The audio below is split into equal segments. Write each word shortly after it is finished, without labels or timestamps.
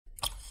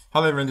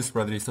Hello everyone, this is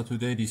Bradley. So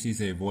today this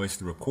is a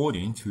voice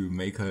recording to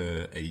make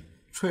a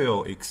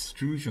trail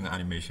extrusion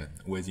animation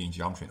within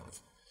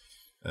geometrynodes.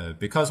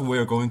 Because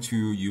we're going to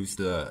use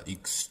the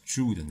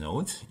extrude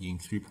node in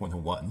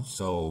 3.1,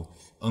 so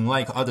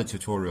unlike other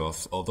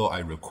tutorials, although I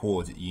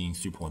record in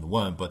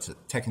 3.1, but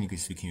technically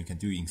speaking you can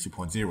do it in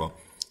 3.0,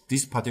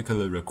 this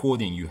particular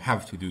recording you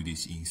have to do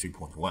this in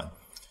 3.1.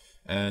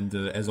 And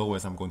as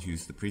always, I'm going to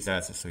use the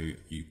presets so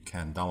you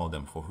can download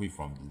them for free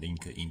from the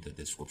link in the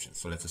description.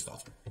 So let's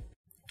start.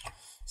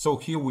 So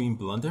here we're in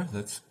Blender.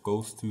 Let's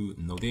go to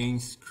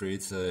nodings,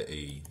 create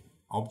a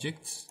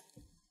object.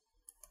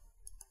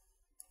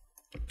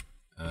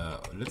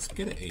 Let's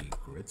get a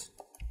grid,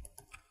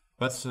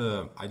 but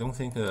I don't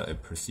think a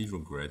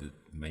procedural grid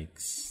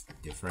makes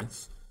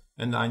difference.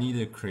 And I need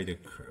to create a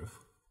curve.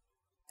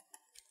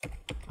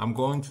 I'm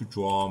going to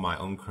draw my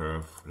own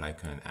curve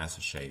like an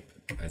S shape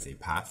as a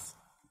path.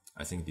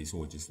 I think this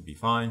will just be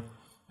fine,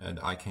 and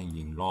I can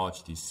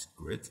enlarge this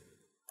grid.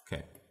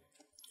 Okay.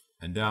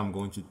 And then I'm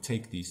going to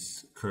take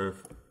this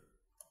curve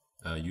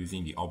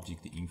using the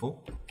object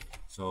info.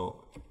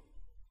 So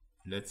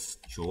let's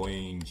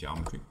join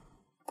geometry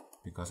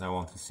because I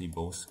want to see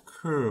both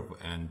curve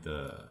and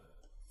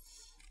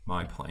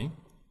my plane.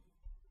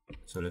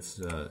 So let's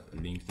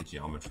link the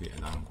geometry,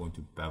 and I'm going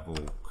to bevel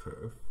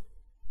curve.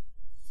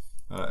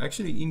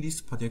 Actually, in this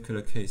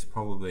particular case,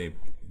 probably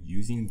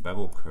using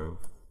bevel curve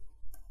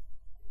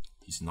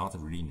is not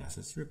really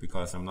necessary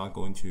because I'm not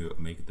going to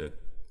make the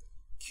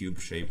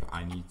cube shape.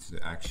 I need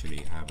to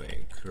actually have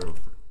a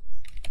curved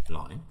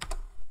line.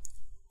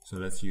 So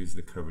let's use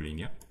the curve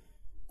linear.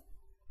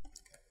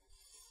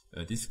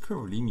 This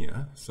curve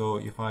linear, so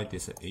if I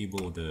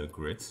disable the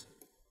grid,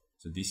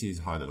 so this is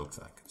how it looks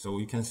like. So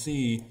you can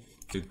see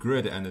the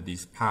grid and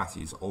this path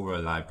is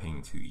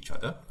overlapping to each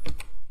other.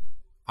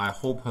 I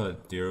hope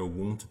there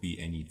won't be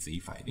any Z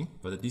fighting,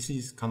 but this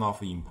is kind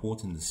of an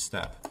important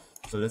step.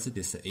 So let's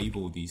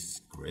disable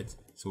this grid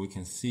so we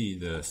can see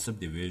the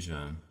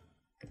subdivision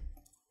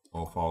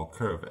of our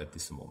curve at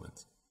this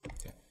moment.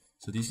 Okay,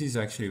 so this is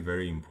actually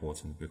very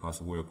important because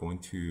we're going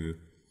to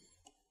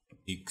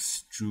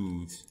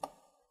extrude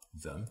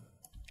them.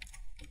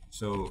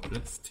 So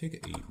let's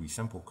take a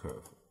resample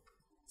curve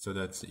so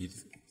that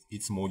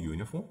it's more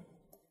uniform.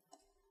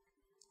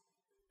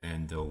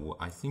 And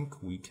I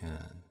think we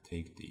can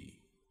take the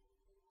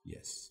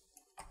yes.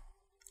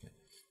 Okay.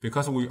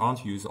 Because we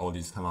aren't use all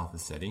these kind of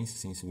settings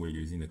since we're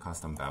using the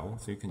custom bevel,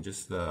 so you can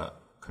just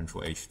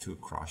Control H to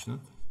crush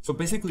them. So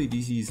basically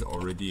this is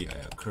already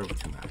a curve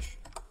to mesh.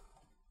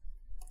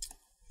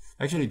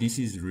 Actually this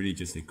is really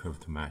just a curve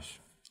to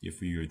mesh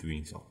if you're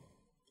doing so.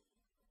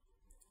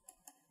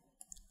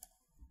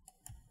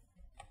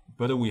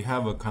 But we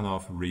have a kind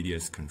of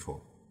radius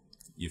control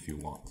if you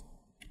want,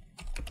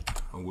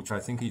 which I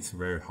think is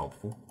very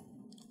helpful.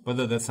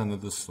 But that's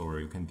another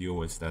story. You can deal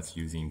with that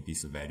using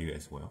this value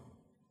as well.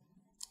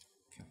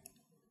 Okay.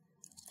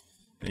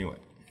 Anyway.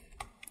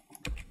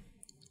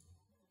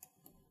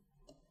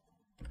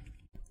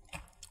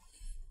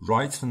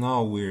 Right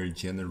now we're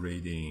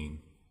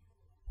generating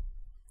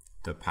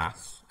the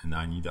path, and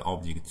I need the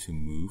object to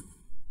move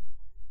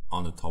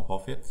on the top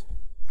of it.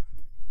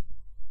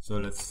 So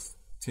let's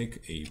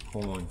take a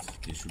point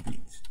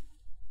distribute.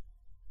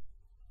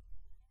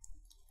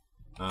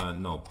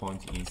 No,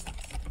 point instance.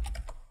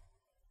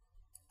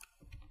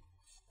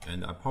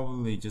 And I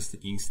probably just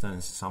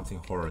instance something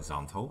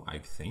horizontal, I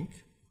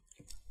think.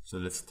 So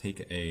let's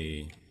take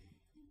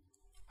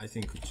I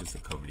think just a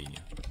curve linear.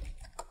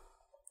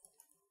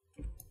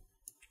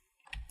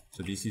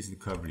 So this is the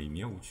curve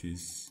linear, which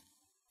is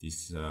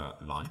this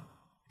line.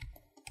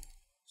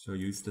 So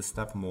use the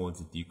step mode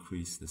to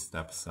decrease the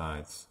step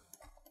size.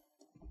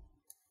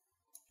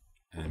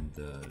 And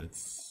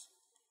let's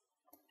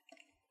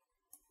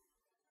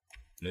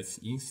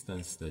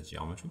instance the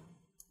geometry.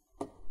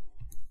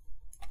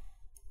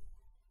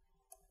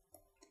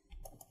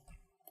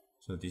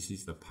 So this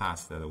is the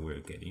path that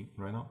we're getting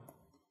right now.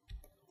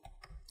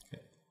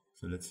 Okay,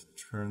 so let's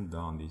turn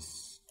down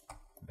these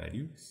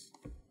values.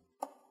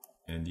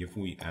 And if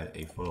we add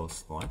a follow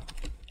spline,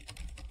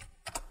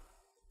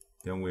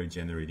 then we're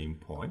generating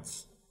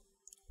points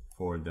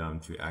for them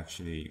to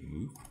actually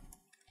move.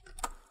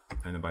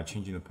 And by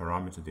changing the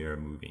parameter, they are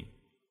moving.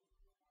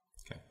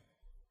 Okay.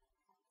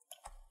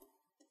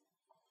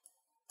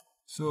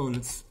 So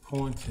let's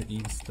point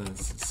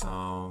instance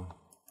some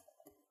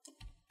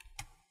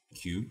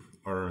cube,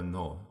 or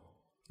no,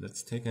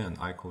 let's take an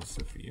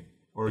icosphere,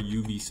 or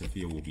UV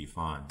sphere will be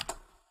fine.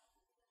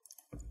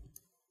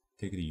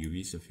 Take the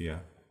UV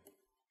sphere.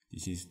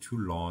 This is too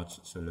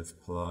large, so let's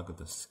plug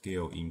the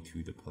scale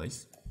into the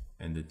place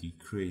and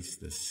decrease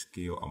the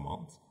scale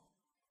amount.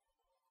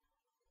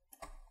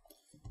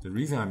 The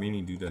reason I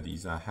mainly do that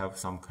is I have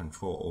some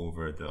control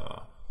over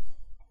the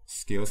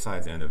scale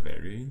size and the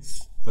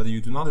variance, but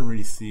you do not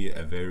really see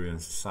a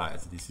variance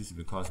size. This is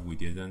because we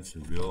didn't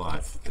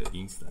realize the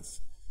instance.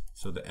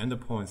 So the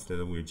endpoints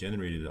that we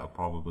generated are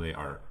probably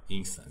our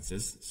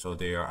instances, so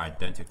they are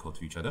identical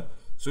to each other.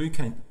 So you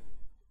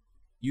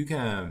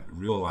can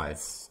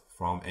realize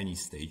from any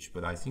stage,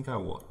 but I think I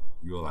will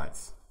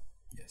realize,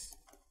 yes,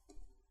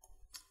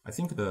 I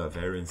think the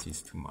variance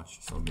is too much,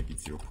 so maybe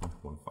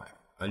 0.15.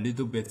 A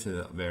little bit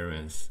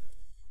variance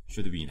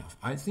should be enough.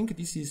 I think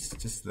this is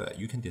just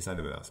you can decide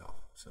by yourself.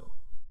 So,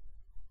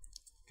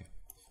 okay.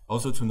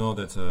 Also to know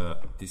that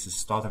this is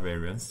start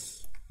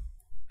variance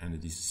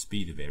and this is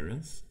speed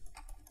variance.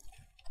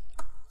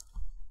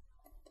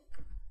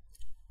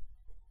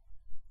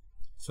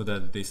 So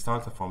that they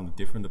start from the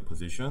different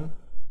position,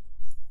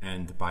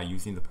 and by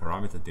using the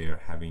parameter,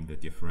 they're having the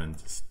different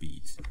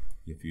speeds.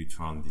 If you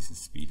turn this is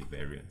speed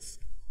variance,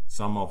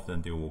 some of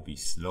them they will be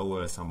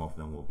slower, some of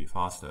them will be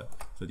faster.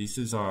 So this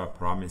is our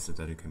parameters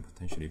that you can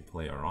potentially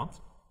play around.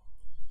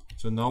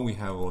 So now we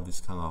have all this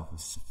kind of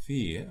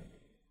sphere.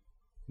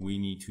 We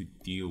need to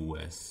deal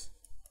with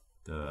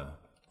the.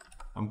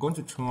 I'm going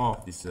to turn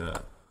off this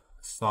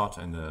start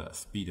and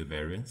speed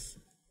variance,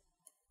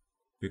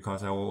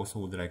 because I also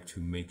would like to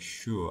make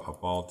sure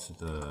about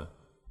the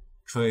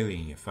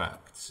trailing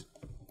effects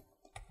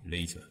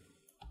later.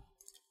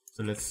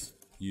 So let's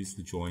use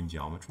the join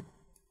geometry.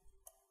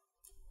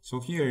 So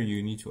here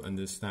you need to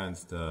understand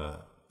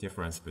the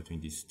difference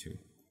between these two.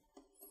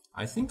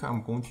 I think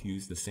I'm going to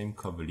use the same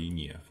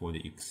curvilinear for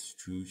the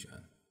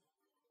extrusion.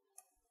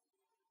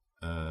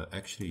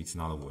 Actually, it's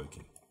not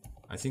working.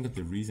 I think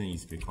the reason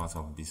is because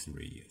of this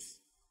radius.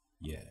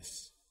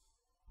 Yes.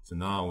 So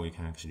now we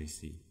can actually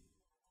see.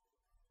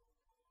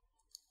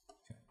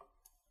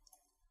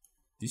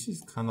 This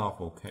is kind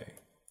of okay.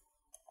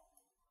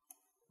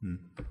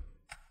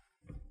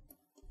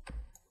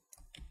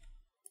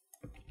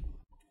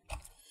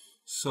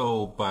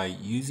 So by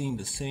using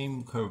the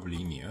same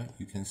curvilinear,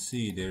 you can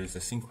see there is a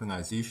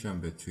synchronization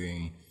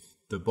between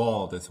the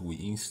ball that we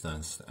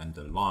instanced and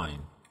the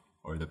line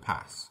or the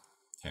path.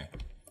 Okay,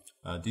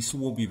 this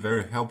will be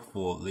very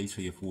helpful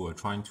later if we are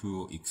trying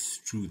to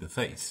extrude the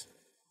face.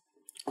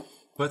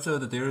 But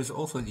there is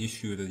also an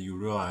issue that you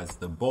realize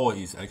the ball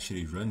is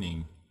actually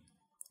running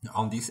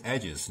on these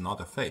edges, not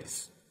the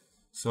face.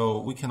 So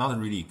we cannot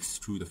really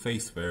extrude the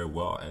face very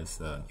well as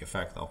the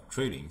effect of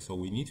trailing. So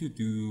we need to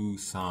do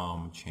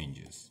some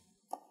changes.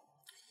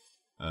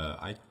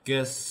 I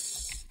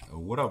guess,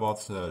 what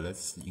about,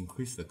 let's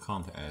increase the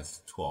count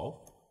as 12.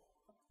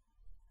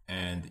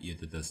 And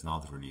it does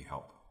not really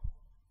help.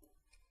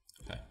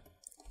 Okay.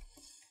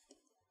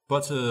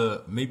 But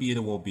maybe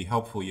it will be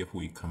helpful if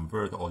we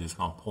convert all these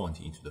kind of points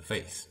into the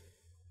face.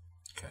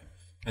 Okay.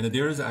 And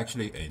there is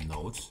actually a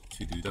node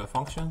to do that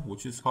function,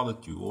 which is called a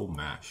dual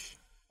mesh.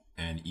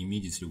 And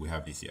immediately we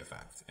have this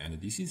effect. And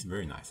this is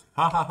very nice.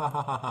 Ha ha ha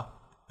ha ha ha.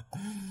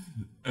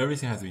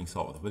 Everything has been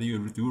solved. But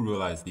you do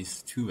realize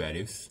these two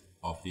values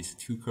of these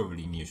two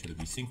curvilinear should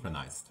be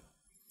synchronized.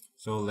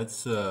 So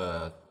let's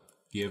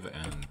give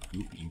an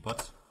group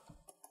input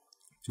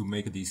to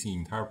make this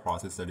entire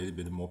process a little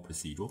bit more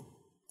procedural.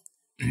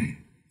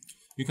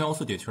 You can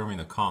also determine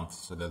the count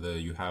so that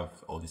you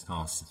have all this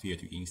kind of sphere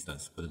to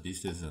instance, but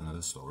this is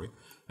another story.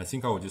 I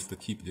think I will just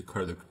keep the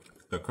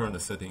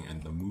current setting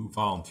and move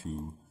on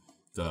to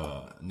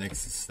the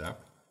next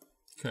step.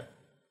 Okay.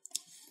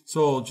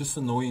 So just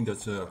knowing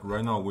that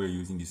right now we're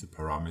using these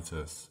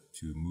parameters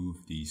to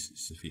move this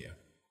sphere.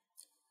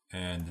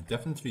 And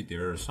definitely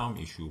there are some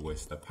issue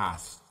with the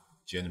path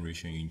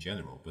generation in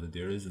general, but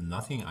there is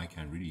nothing I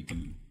can really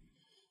do.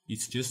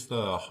 It's just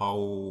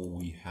how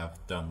we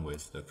have done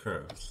with the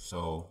curves.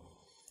 So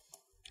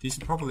this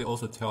probably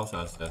also tells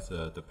us that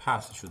the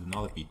path should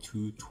not be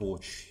too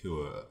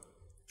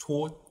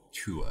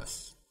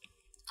tortuous.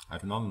 I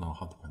do not know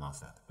how to pronounce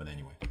that, but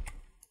anyway.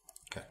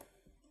 Okay.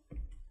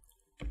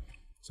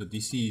 So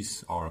this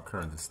is our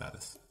current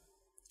status.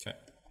 Okay.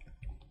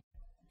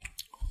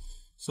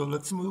 So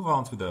let's move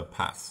on to the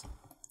path.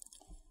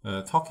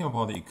 Talking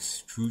about the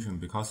extrusion,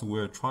 because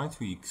we're trying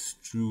to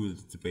extrude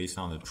based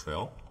on the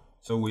trail.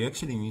 So we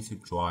actually need to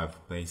drive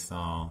based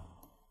on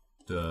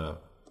the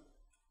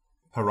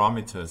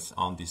parameters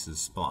on these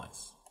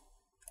splines.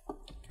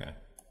 Okay,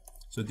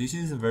 so this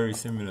is very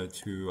similar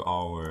to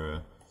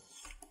our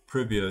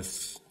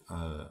previous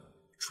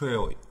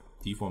trail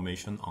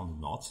deformation on the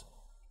knot.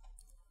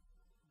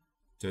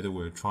 That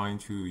we're trying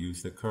to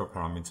use the curve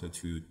parameter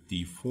to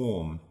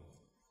deform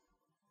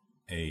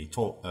a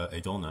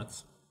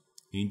donut.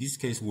 In this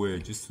case, we're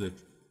just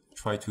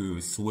try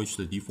to switch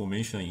the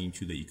deformation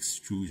into the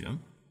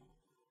extrusion.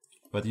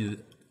 But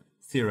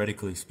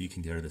theoretically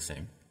speaking, they're the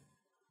same.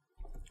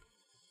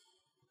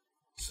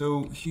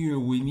 So here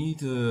we need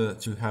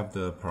to have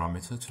the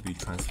parameter to be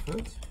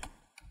transferred.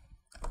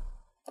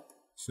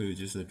 So you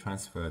just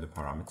transfer the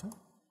parameter.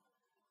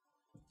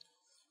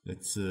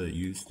 Let's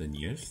use the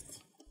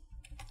nearest.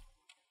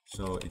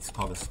 So it's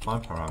called a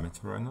spline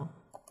parameter right now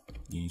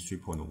in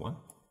 3.1.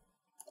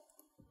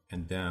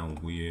 And then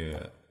we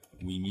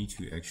need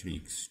to actually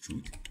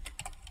extrude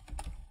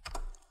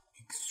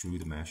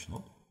the mesh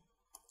node.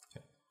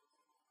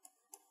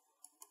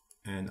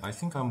 And I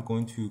think I'm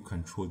going to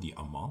control the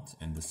amount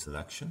and the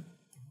selection,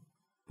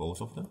 both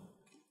of them.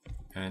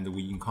 And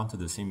we encounter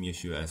the same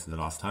issue as the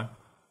last time.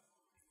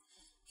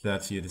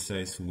 That it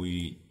says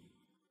we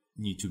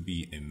need to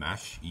be a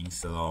mesh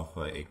instead of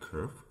a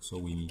curve, so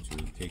we need to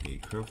take a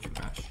curve to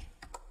mesh.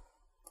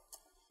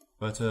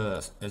 But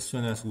as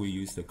soon as we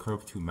use the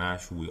curve to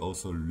mesh, we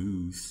also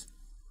lose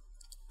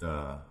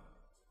the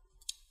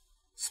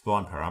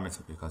spline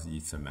parameter because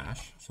it's a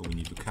mesh, so we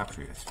need to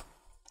capture it.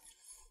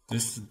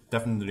 This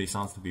definitely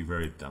sounds to be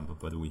very dumb,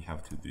 but we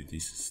have to do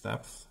these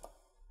steps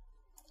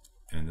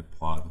and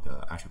plug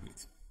the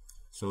attributes.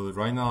 So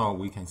right now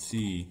we can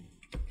see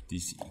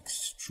this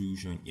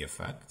extrusion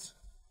effect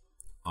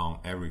on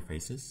every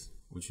faces,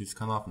 which is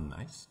kind of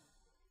nice.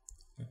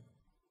 Okay.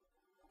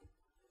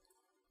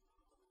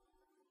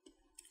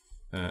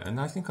 And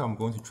I think I'm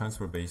going to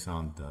transfer based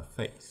on the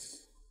face.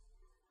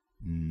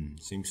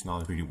 Seems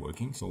not really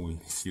working, so we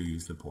still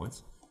use the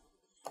points.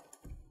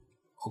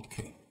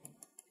 Okay.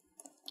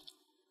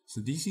 So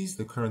this is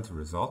the current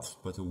result,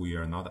 but we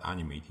are not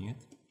animating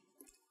it.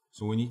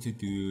 So we need to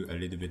do a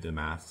little bit of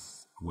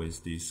math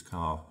with this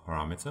kind of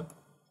parameter.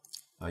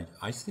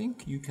 I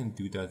think you can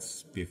do that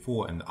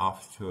before and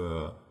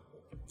after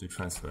the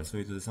transfer, so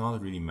it does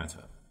not really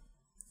matter.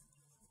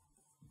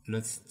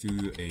 Let's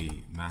do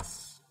a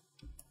math,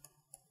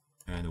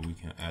 and we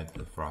can add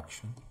the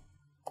fraction.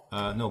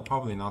 No,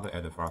 probably not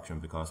add a fraction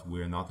because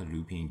we're not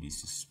looping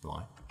this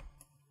spline.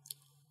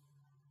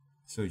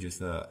 So just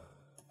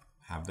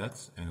have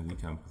that, and we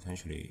can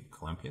potentially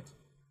clamp it.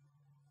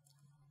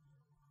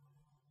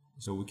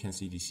 So we can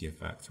see this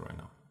effect right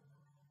now.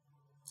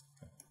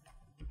 Okay.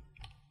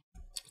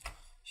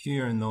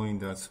 Here, knowing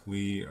that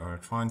we are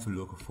trying to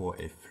look for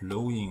a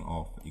flowing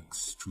of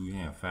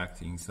extrusion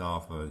effect instead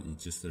of it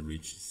just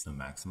reaches the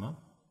maximum.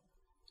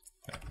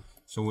 Okay.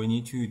 So we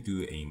need to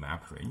do a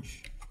map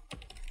range,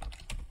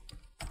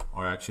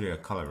 or actually a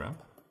color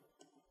ramp.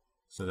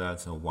 So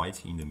that's a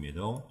white in the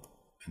middle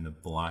and a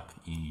black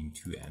in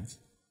two ends.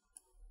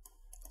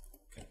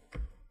 Okay.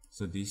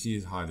 So this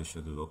is how it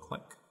should look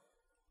like.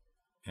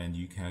 And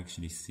you can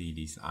actually see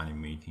this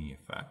animating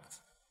effect.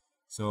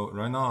 So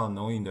right now,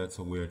 knowing that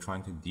we're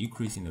trying to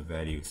decrease in the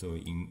value, so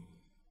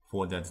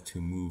for that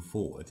to move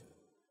forward,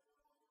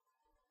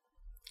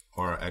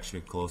 or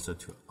actually closer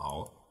to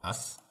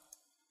us,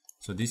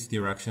 so this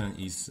direction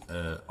is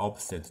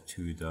opposite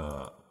to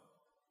the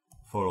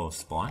follow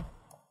spline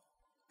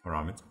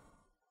parameter.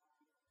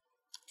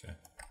 Okay.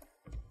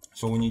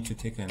 So we need to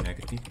take a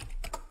negative,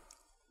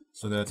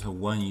 so that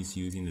one is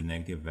using the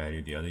negative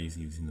value, the other is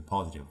using the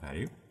positive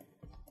value.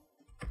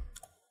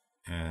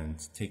 And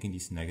taking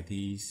these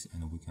negatives,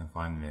 and we can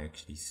finally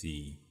actually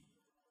see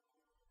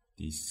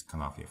this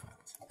kind of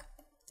effect.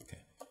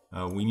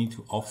 Okay, we need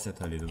to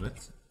offset a little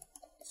bit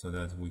so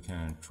that we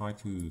can try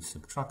to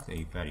subtract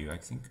a value, I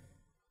think.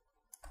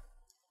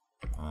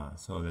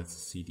 So let's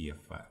see the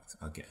effect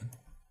again.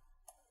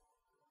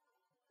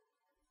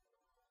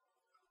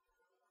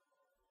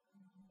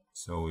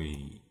 So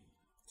we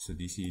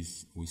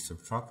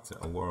subtract,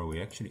 or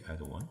we actually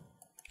add one.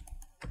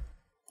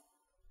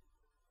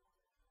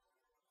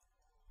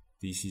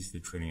 This is the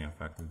trailing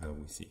effect that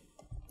we see.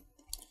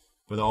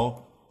 But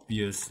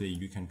obviously,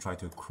 you can try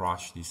to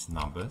crush these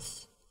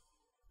numbers.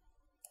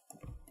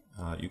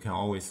 You can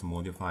always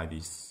modify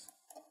this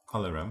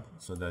color ramp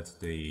so that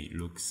they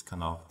looks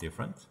kind of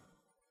different.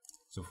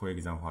 So for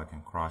example, I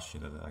can crush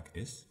it like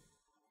this.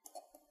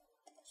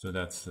 So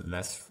that's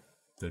less,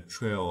 the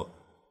trail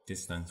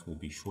distance will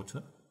be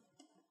shorter.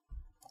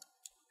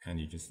 And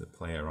you just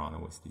play around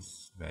with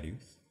these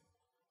values,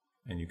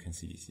 and you can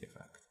see this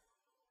effect.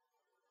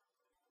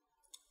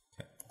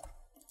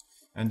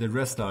 And the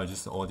rest are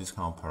just all this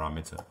kind of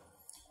parameter.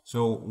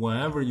 So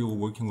whenever you're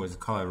working with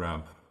color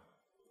ramp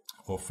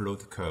or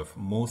float curve,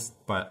 most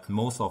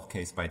of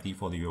case by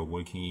default you're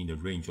working in the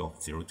range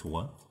of 0 to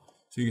 1.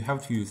 So you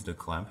have to use the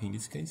clamp in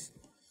this case.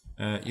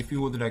 If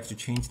you would like to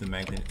change the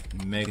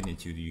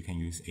magnitude, you can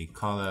use a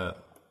color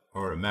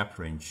or a map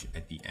range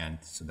at the end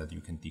so that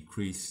you can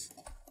decrease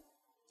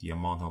the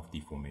amount of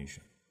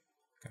deformation.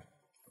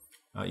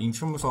 Okay. In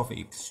terms of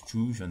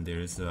extrusion, there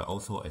is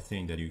also a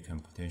thing that you can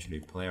potentially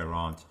play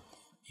around.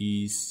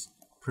 Is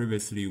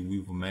previously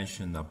we've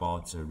mentioned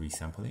about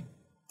resampling.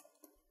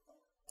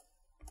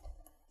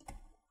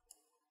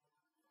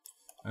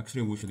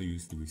 Actually, we should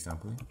use the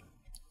resampling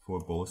for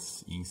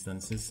both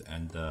instances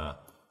and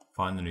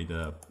finally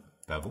the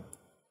bevel.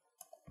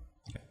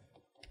 Okay.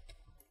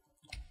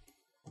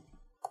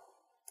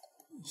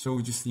 So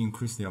we just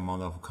increase the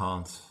amount of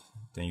counts,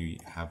 then you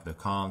have the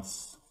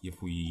counts.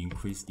 If we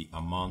increase the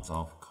amount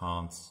of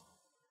counts,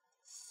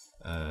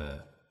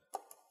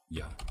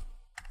 yeah.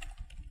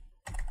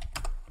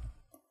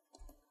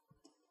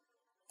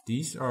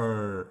 These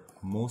are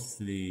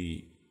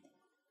mostly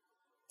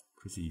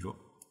procedural.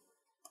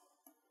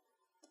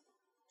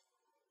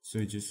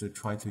 So just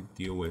try to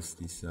deal with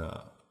these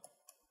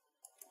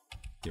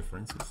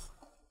differences.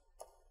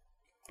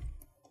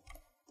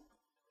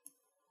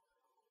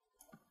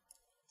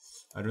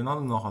 I do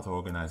not know how to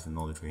organize the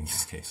knowledge tree in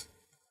this case.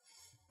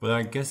 But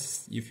I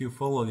guess if you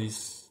follow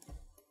this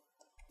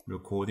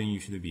recording, you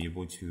should be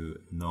able to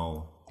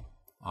know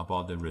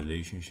about the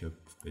relationship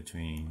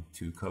between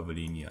two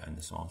curvilinear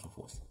and so on and so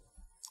forth.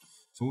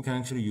 So we can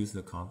actually use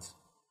the count,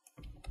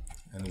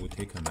 and we'll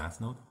take a math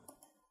node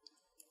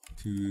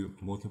to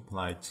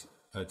multiply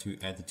to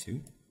add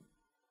 2,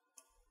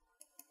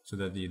 so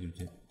that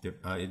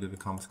it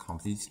becomes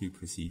completely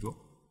procedural.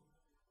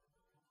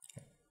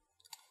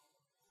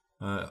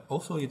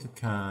 Also, you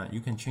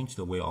can change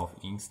the way of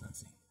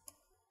instancing,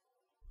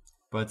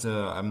 but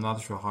I'm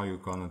not sure how you're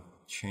gonna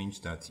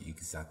change that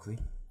exactly.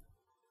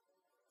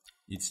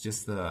 It's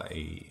just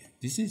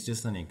this is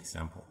just an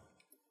example.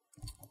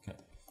 Okay,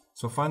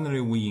 so finally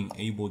we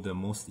enable the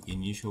most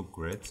initial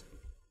grid,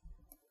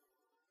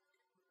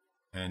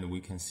 and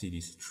we can see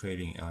this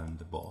trailing on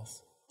the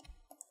balls.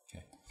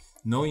 Okay,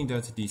 knowing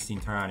that this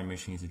entire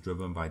animation is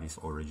driven by this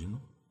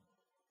original.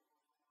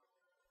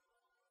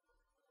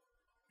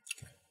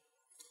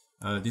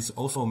 This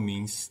also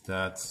means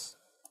that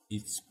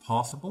it's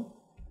possible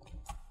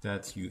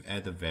that you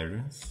add a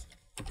variance.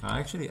 I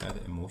actually add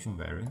a motion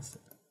variance.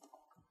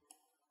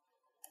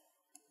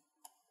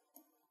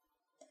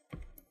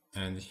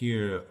 And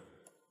here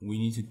we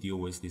need to deal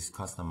with this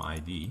custom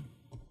ID.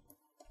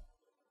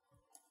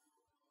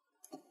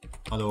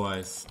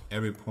 Otherwise,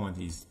 every point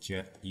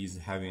is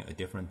having a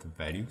different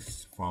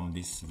values from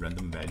this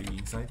random value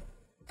inside.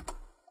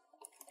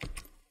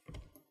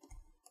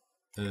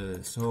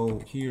 So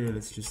here,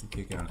 let's just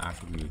take an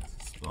attribute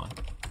spline,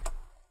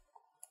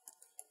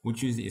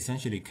 which is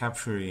essentially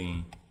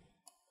capturing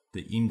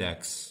the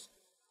index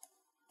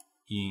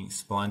in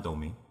spline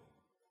domain.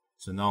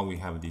 So now we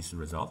have this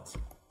result,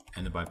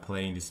 and by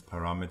playing these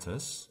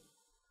parameters,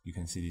 you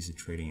can see this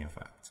trailing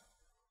effect.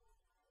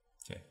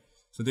 Okay,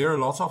 so there are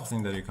lots of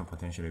things that you can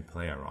potentially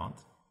play around,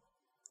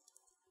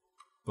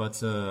 but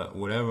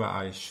whatever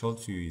I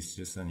showed you is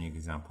just an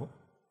example.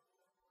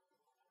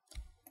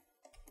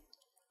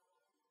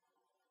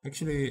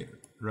 Actually,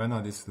 right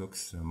now this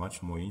looks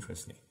much more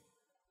interesting.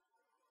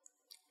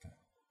 Okay.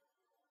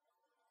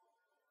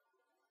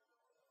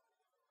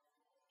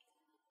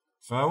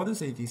 So I wouldn't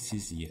say this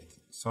is it.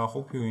 So I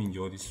hope you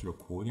enjoy this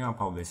recording. I'll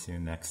probably see you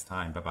next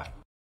time. Bye bye.